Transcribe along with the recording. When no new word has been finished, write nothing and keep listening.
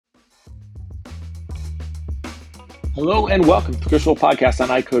Hello and welcome to the Crystal Podcast on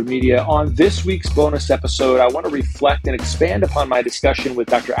iCode Media. On this week's bonus episode, I want to reflect and expand upon my discussion with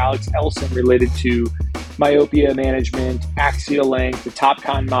Dr. Alex Elson related to myopia management, axial length, the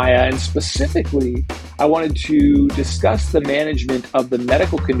Topcon Maya, and specifically, I wanted to discuss the management of the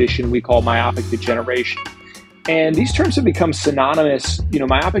medical condition we call myopic degeneration. And these terms have become synonymous,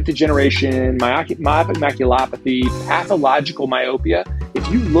 myopic degeneration, myopic maculopathy, pathological myopia. If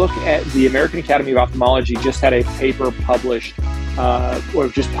you look at the American Academy of Ophthalmology, just had a paper published, or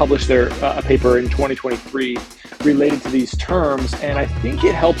just published a paper in 2023 related to these terms. And I think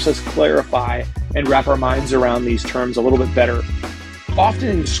it helps us clarify and wrap our minds around these terms a little bit better. Often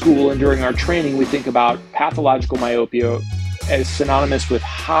in school and during our training, we think about pathological myopia as synonymous with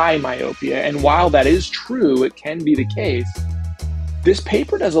high myopia. And while that is true, it can be the case. This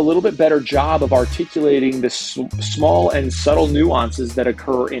paper does a little bit better job of articulating the small and subtle nuances that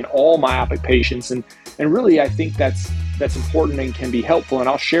occur in all myopic patients. And really, I think that's important and can be helpful. And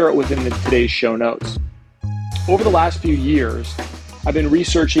I'll share it within today's show notes. Over the last few years, I've been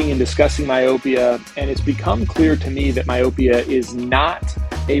researching and discussing myopia, and it's become clear to me that myopia is not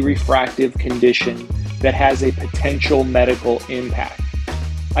a refractive condition that has a potential medical impact.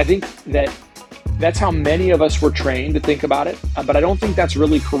 I think that's how many of us were trained to think about it, but I don't think that's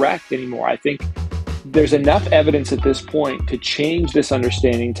really correct anymore. I think there's enough evidence at this point to change this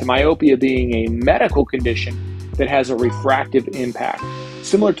understanding to myopia being a medical condition that has a refractive impact,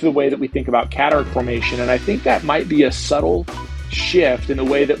 similar to the way that we think about cataract formation. And I think that might be a subtle shift in the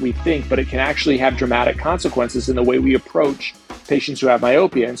way that we think, but it can actually have dramatic consequences in the way we approach patients who have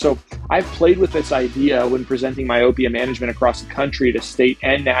myopia. And so I've played with this idea when presenting myopia management across the country to state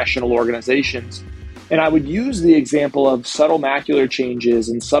and national organizations. And I would use the example of subtle macular changes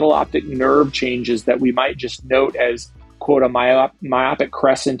and subtle optic nerve changes that we might just note as, quote, a myopic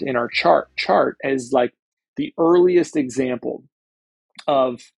crescent in our chart as like the earliest example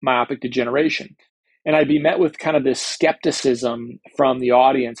of myopic degeneration. And I'd be met with kind of this skepticism from the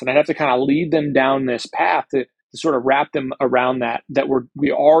audience. And I'd have to kind of lead them down this path to sort of wrap them around that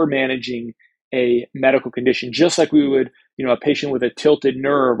we are managing a medical condition, just like we would, a patient with a tilted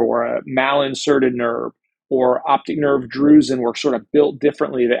nerve or a malinserted nerve or optic nerve drusen were sort of built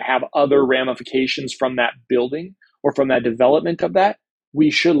differently that have other ramifications from that building or from that development of that. We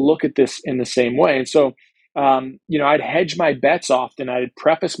should look at this in the same way. And so, I'd hedge my bets often. I'd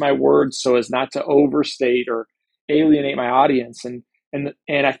preface my words so as not to overstate or alienate my audience. And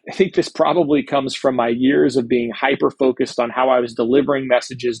I think this probably comes from my years of being hyper-focused on how I was delivering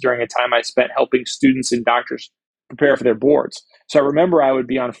messages during a time I spent helping students and doctors prepare for their boards. So I remember I would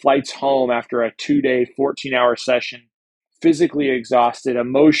be on flights home after a 2-day, 14-hour session, physically exhausted,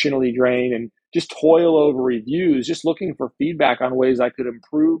 emotionally drained, and just toil over reviews, just looking for feedback on ways I could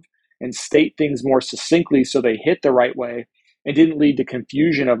improve and state things more succinctly so they hit the right way and didn't lead to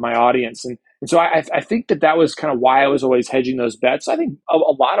confusion of my audience. And so I think that was kind of why I was always hedging those bets. I think a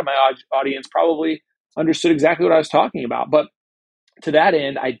lot of my audience probably understood exactly what I was talking about. But to that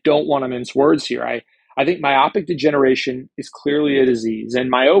end, I don't want to mince words here. I think myopic degeneration is clearly a disease, and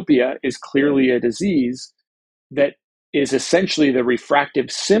myopia is clearly a disease that is essentially the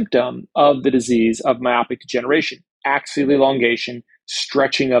refractive symptom of the disease of myopic degeneration, axial elongation,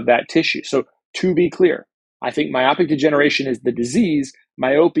 stretching of that tissue. So to be clear, I think myopic degeneration is the disease,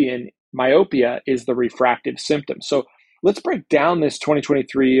 myopia is the refractive symptom. So let's break down this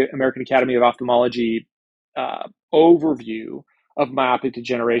 2023 American Academy of Ophthalmology overview of myopic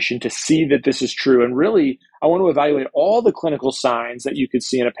degeneration to see that this is true. And really, I want to evaluate all the clinical signs that you could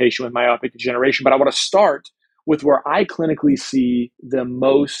see in a patient with myopic degeneration, but I want to start with where I clinically see the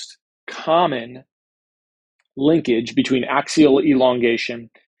most common linkage between axial elongation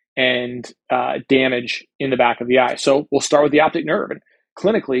and damage in the back of the eye. So we'll start with the optic nerve. And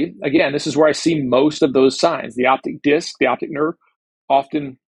clinically, again, this is where I see most of those signs. The optic disc, the optic nerve,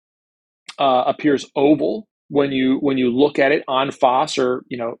 often appears oval when you look at it en face or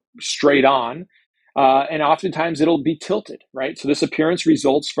straight on, and oftentimes it'll be tilted, right? So this appearance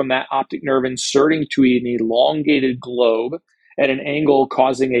results from that optic nerve inserting to an elongated globe at an angle,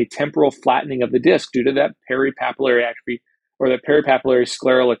 causing a temporal flattening of the disc due to that peripapillary atrophy or the peripapillary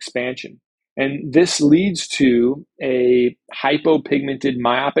scleral expansion. And this leads to a hypopigmented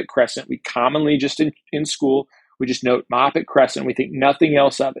myopic crescent. We commonly just in school, we just note myopic crescent. We think nothing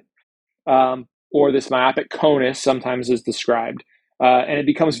else of it. Or this myopic conus sometimes is described. And it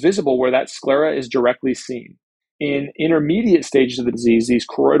becomes visible where that sclera is directly seen. In intermediate stages of the disease, these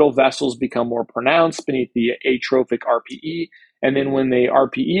choroidal vessels become more pronounced beneath the atrophic RPE. And then when the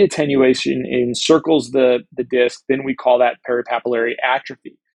RPE attenuation encircles the disc, then we call that peripapillary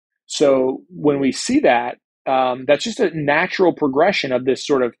atrophy. So when we see that, that's just a natural progression of this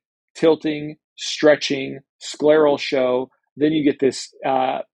sort of tilting, stretching, scleral show. Then you get this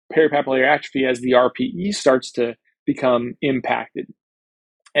peripapillary atrophy as the RPE starts to become impacted.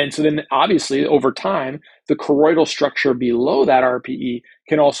 And so then obviously over time, the choroidal structure below that RPE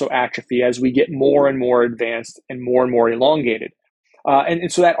can also atrophy as we get more and more advanced and more elongated. And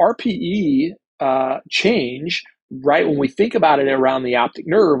so that RPE change, right, when we think about it around the optic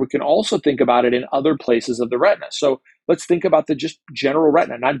nerve, we can also think about it in other places of the retina. So let's think about the just general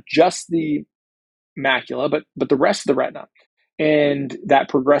retina, not just the macula, but the rest of the retina. And that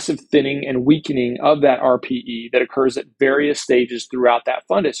progressive thinning and weakening of that RPE that occurs at various stages throughout that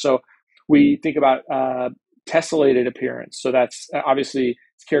fundus. So we think about tessellated appearance. So that's obviously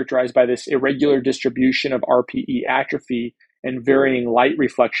it's characterized by this irregular distribution of RPE atrophy and varying light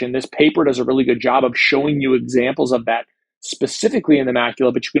reflection. This paper does a really good job of showing you examples of that specifically in the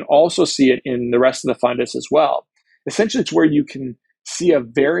macula, but you can also see it in the rest of the fundus as well. Essentially, it's where you can see a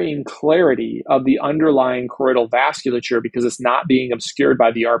varying clarity of the underlying choroidal vasculature because it's not being obscured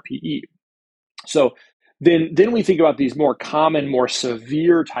by the RPE. So then we think about these more common, more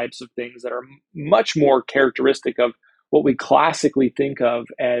severe types of things that are much more characteristic of what we classically think of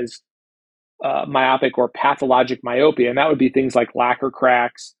as myopic or pathologic myopia. And that would be things like lacquer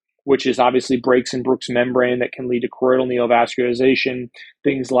cracks, which is obviously breaks in Bruch's membrane that can lead to choroidal neovascularization,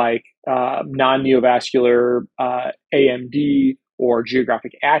 things like non-neovascular AMD, or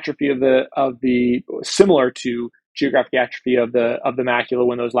geographic atrophy of the similar to geographic atrophy of the macula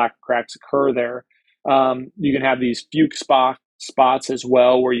when those lacquer cracks occur there. You can have these Fuchs spots as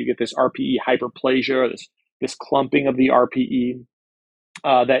well, where you get this RPE hyperplasia, or this clumping of the RPE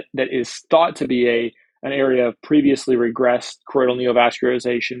that is thought to be an area of previously regressed choroidal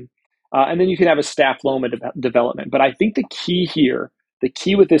neovascularization. And then you can have a staphyloma development. But I think the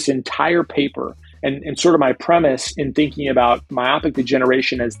key with this entire paper, and sort of my premise in thinking about myopic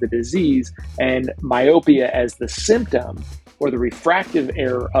degeneration as the disease and myopia as the symptom or the refractive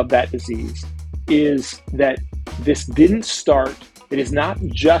error of that disease, is that this didn't start. It is not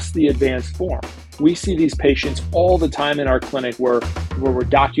just the advanced form. We see these patients all the time in our clinic where we're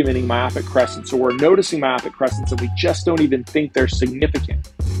documenting myopic crescents, or we're noticing myopic crescents and we just don't even think they're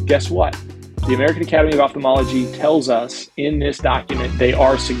significant. Guess what? The American Academy of Ophthalmology tells us in this document they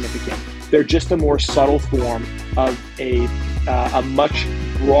are significant. They're just a more subtle form of a much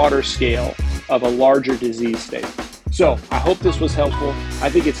broader scale of a larger disease state. So I hope this was helpful. I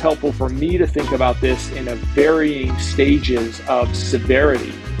think it's helpful for me to think about this in a varying stages of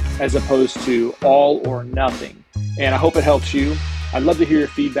severity as opposed to all or nothing. And I hope it helps you. I'd love to hear your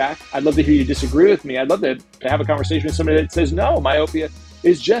feedback. I'd love to hear you disagree with me. I'd love to have a conversation with somebody that says, no, myopia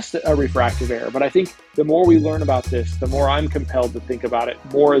is just a refractive error. But I think the more we learn about this, the more I'm compelled to think about it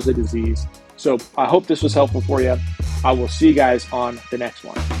more as a disease. So I hope this was helpful for you. I will see you guys on the next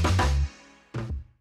one.